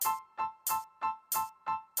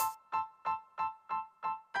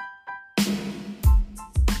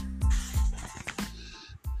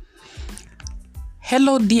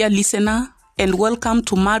Hello, dear listener, and welcome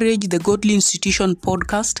to Marriage, the Godly Institution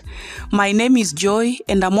podcast. My name is Joy,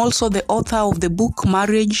 and I'm also the author of the book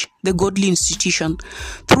Marriage, the Godly Institution.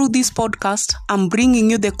 Through this podcast, I'm bringing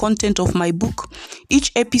you the content of my book.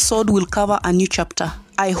 Each episode will cover a new chapter.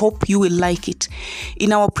 I hope you will like it.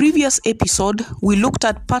 In our previous episode, we looked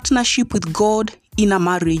at partnership with God in a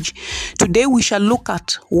marriage. Today, we shall look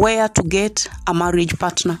at where to get a marriage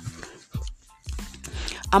partner.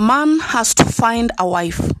 A man has to find a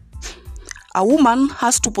wife. A woman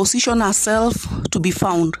has to position herself to be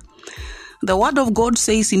found. The word of God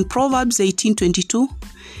says in Proverbs 18:22,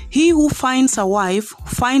 "He who finds a wife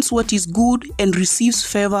finds what is good and receives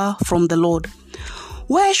favor from the Lord."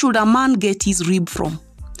 Where should a man get his rib from?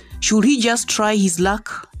 Should he just try his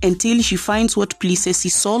luck until she finds what pleases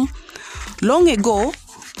his soul? Long ago,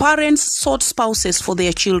 parents sought spouses for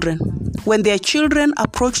their children. When their children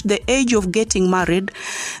approached the age of getting married,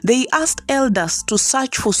 they asked elders to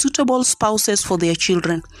search for suitable spouses for their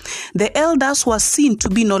children. The elders were seen to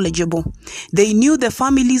be knowledgeable. They knew the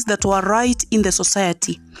families that were right in the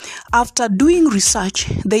society. After doing research,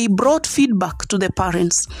 they brought feedback to the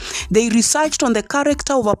parents. They researched on the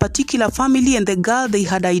character of a particular family and the girl they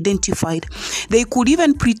had identified. They could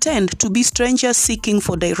even pretend to be strangers seeking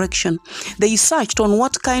for direction. They searched on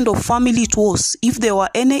what kind of family it was, if there were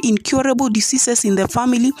any incurable diseases in the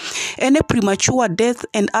family, any premature death,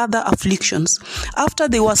 and other afflictions. After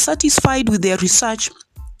they were satisfied with their research,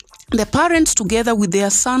 the parents, together with their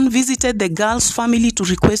son, visited the girl's family to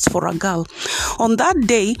request for a girl. On that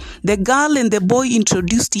day, the girl and the boy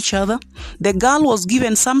introduced each other. The girl was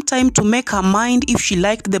given some time to make her mind if she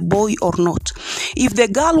liked the boy or not. If the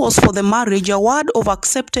girl was for the marriage, a word of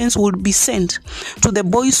acceptance would be sent to the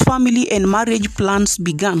boy's family and marriage plans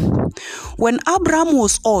began. When Abraham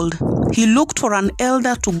was old, he looked for an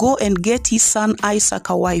elder to go and get his son Isaac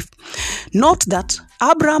a wife. Note that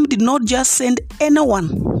Abraham did not just send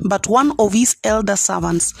anyone, but one of his elder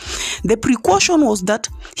servants. The precaution was that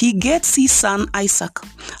he gets his son Isaac,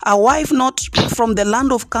 a wife not from the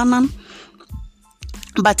land of Canaan,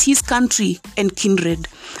 but his country and kindred.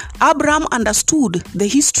 Abraham understood the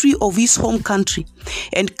history of his home country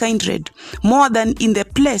and kindred more than in the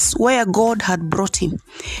place where God had brought him.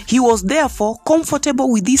 He was therefore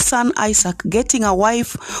comfortable with his son Isaac getting a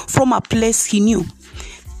wife from a place he knew.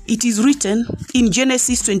 It is written in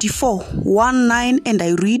Genesis 24:1-9, and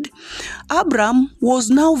I read, "Abram was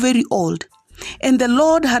now very old, and the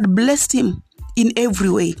Lord had blessed him in every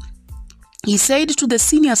way. He said to the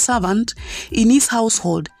senior servant in his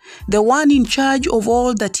household, the one in charge of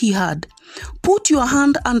all that he had, 'Put your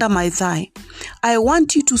hand under my thigh. I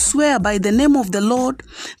want you to swear by the name of the Lord,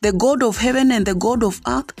 the God of heaven and the God of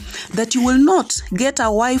earth, that you will not get a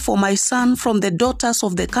wife for my son from the daughters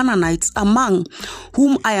of the Canaanites among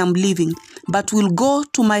whom I am living, but will go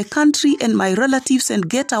to my country and my relatives and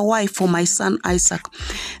get a wife for my son Isaac.'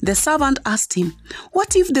 The servant asked him,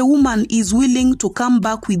 'What if the woman is willing to come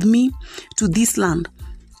back with me to this land?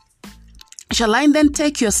 Shall I then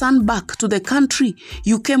take your son back to the country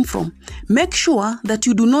you came from? Make sure that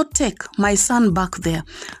you do not take my son back there.'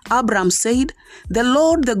 Abram said, 'The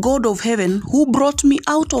Lord, the God of heaven, who brought me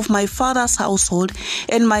out of my father's household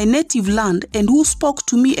and my native land, and who spoke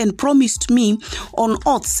to me and promised me on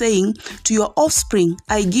oath, saying, to your offspring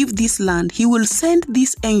I give this land, he will send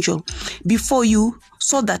this angel before you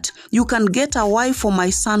so that you can get a wife for my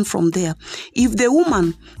son from there. If the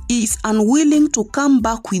woman is unwilling to come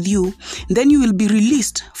back with you, then you will be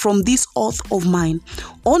released from this oath of mine.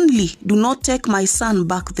 Only do not take my son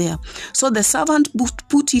back there.' So the servant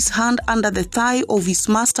put his hand under the thigh of his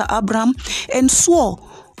master Abram and swore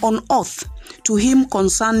on oath to him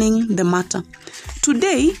concerning the matter."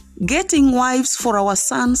 Today, getting wives for our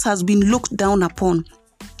sons has been looked down upon.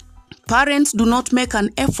 Parents do not make an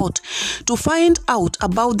effort to find out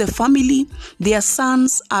about the family their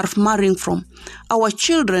sons are marrying from. Our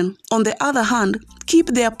children, on the other hand, keep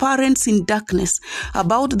their parents in darkness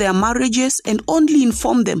about their marriages and only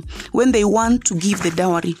inform them when they want to give the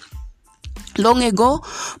dowry. Long ago,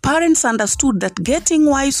 parents understood that getting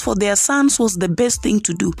wives for their sons was the best thing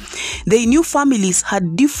to do. They knew families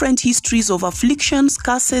had different histories of afflictions,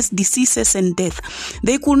 curses, diseases, and death.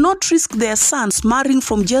 They could not risk their sons marrying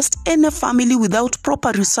from just any family without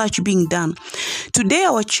proper research being done. Today,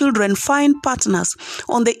 our children find partners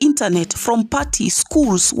on the internet, from parties,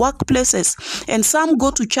 schools, workplaces, and some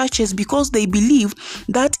go to churches because they believe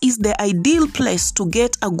that is the ideal place to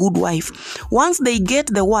get a good wife. Once they get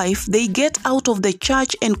the wife, they get out of the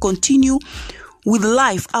church and continue with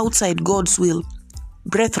life outside God's will.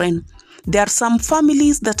 Brethren, there are some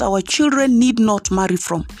families that our children need not marry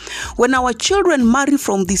from. When our children marry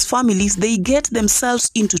from these families, they get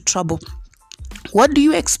themselves into trouble. What do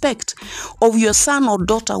you expect of your son or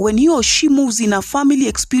daughter when he or she moves in a family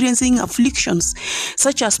experiencing afflictions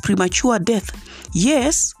such as premature death?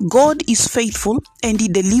 Yes, God is faithful and He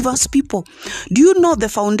delivers people. Do you know the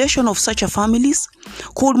foundation of such a families?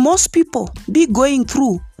 Could most people be going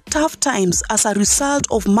through tough times as a result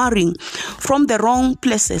of marrying from the wrong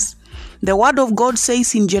places? The word of God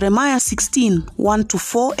says in Jeremiah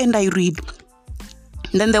 16:1-4, and I read,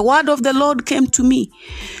 "Then the word of the Lord came to me,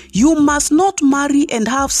 you must not marry and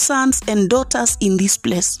have sons and daughters in this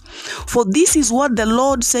place. For this is what the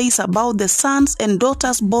Lord says about the sons and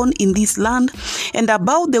daughters born in this land, and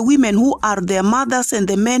about the women who are their mothers and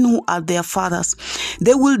the men who are their fathers.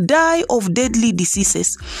 They will die of deadly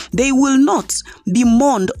diseases. They will not be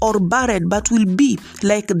mourned or buried, but will be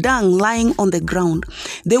like dung lying on the ground.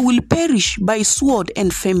 They will perish by sword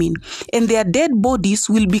and famine, and their dead bodies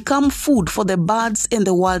will become food for the birds and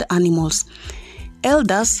the wild animals."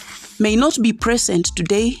 Elders may not be present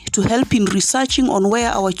today to help in researching on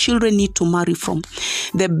where our children need to marry from.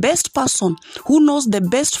 The best person who knows the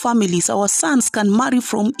best families our sons can marry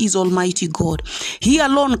from is Almighty God. He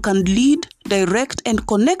alone can lead, direct, and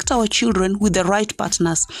connect our children with the right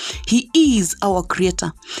partners. He is our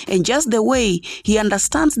creator, and just the way He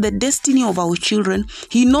understands the destiny of our children,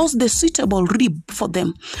 He knows the suitable rib for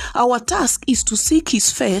them. Our task is to seek His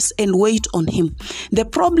face and wait on Him. The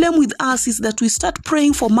problem with us is that we start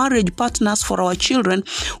praying for marriage partners for our children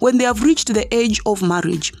when they have reached the age of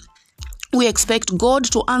marriage. We expect God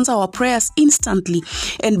to answer our prayers instantly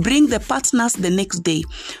and bring the partners the next day.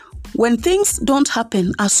 When things don't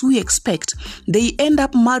happen as we expect, they end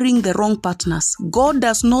up marrying the wrong partners. God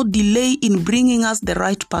does not delay in bringing us the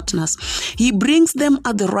right partners. He brings them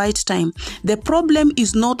at the right time. The problem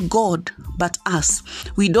is not God, but us.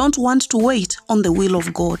 We don't want to wait on the will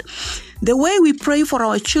of God. The way we pray for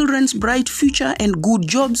our children's bright future and good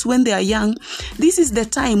jobs when they are young, this is the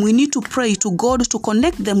time we need to pray to God to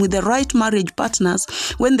connect them with the right marriage partners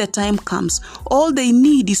when the time comes. All they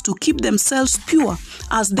need is to keep themselves pure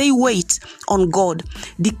as they wait on God,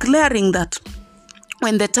 declaring that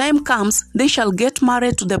when the time comes, they shall get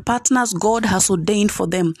married to the partners God has ordained for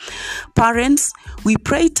them. Parents, we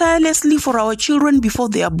pray tirelessly for our children before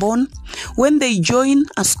they are born. When they join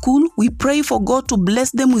a school, we pray for God to bless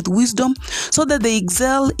them with wisdom so that they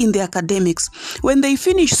excel in the academics. When they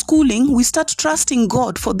finish schooling, we start trusting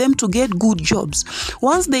God for them to get good jobs.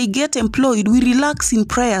 Once they get employed, we relax in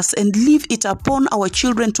prayers and leave it upon our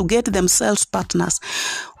children to get themselves partners.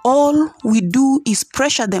 All we do is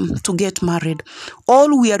pressure them to get married.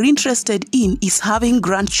 All we are interested in is having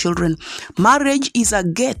grandchildren. Marriage is a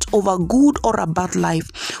get of a good or a bad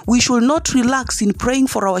life. We should not relax in praying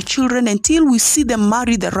for our children until we see them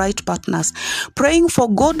marry the right partners. Praying for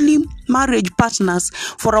godly marriage partners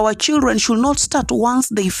for our children should not start once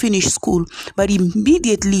they finish school, but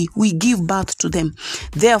immediately we give birth to them.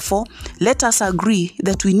 Therefore, let us agree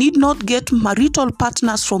that we need not get marital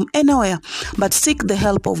partners from anywhere, but seek the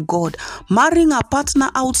help of God. Marrying a partner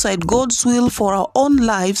outside God's will for our own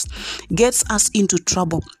lives gets us into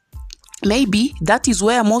trouble. Maybe that is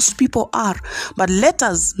where most people are, but let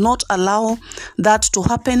us not allow that to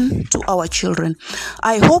happen to our children.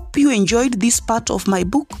 I hope you enjoyed this part of my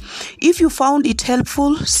book. If you found it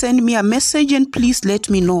helpful, send me a message and please let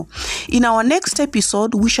me know. In our next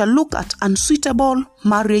episode, we shall look at unsuitable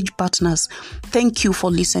marriage partners. Thank you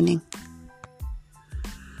for listening.